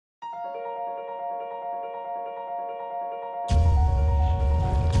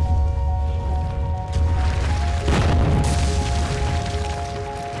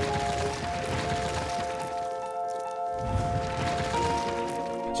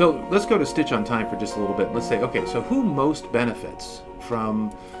So let's go to Stitch on Time for just a little bit. Let's say, okay, so who most benefits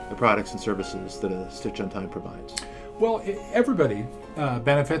from the products and services that a Stitch on Time provides? Well, everybody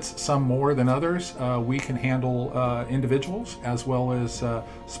benefits, some more than others. We can handle individuals as well as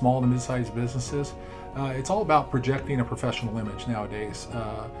small to mid-sized businesses. It's all about projecting a professional image nowadays.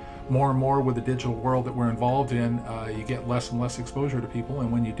 More and more with the digital world that we're involved in, you get less and less exposure to people,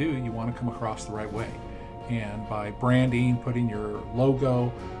 and when you do, you want to come across the right way. And by branding, putting your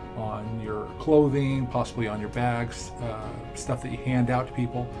logo on your clothing, possibly on your bags, stuff that you hand out to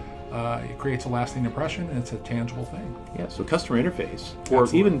people, it creates a lasting impression, and it's a tangible thing. Yeah, so customer interface, or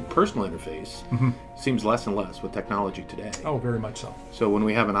Absolutely. even personal interface, seems less and less with technology today. Oh, very much so. So when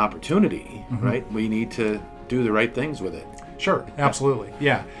we have an opportunity, right, we need to do the right things with it. Sure, absolutely.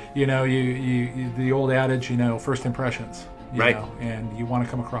 Yeah, you know, you the old adage, you know, first impressions, you Right. know, and you want to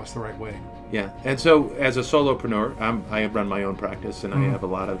come across the right way. Yeah, and so as a solopreneur, I run my own practice, and I have a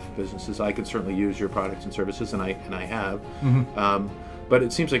lot of businesses. I can certainly use your products and services, and I have. But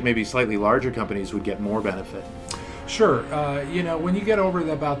it seems like maybe slightly larger companies would get more benefit. Sure, you know, when you get over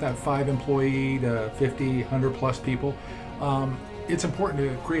about that 5 employee to 50, 100 plus people, it's important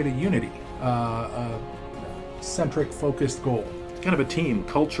to create a unity, a centric, focused goal. Kind of a team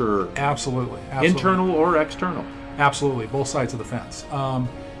culture, Absolutely. internal or external. Absolutely, both sides of the fence.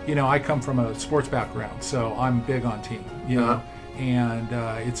 You know, I come from a sports background, so I'm big on team, you know, and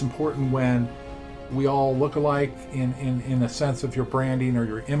it's important when we all look alike in the sense of your branding or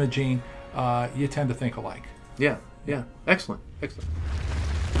your imaging, you tend to think alike. Yeah, yeah, excellent, excellent.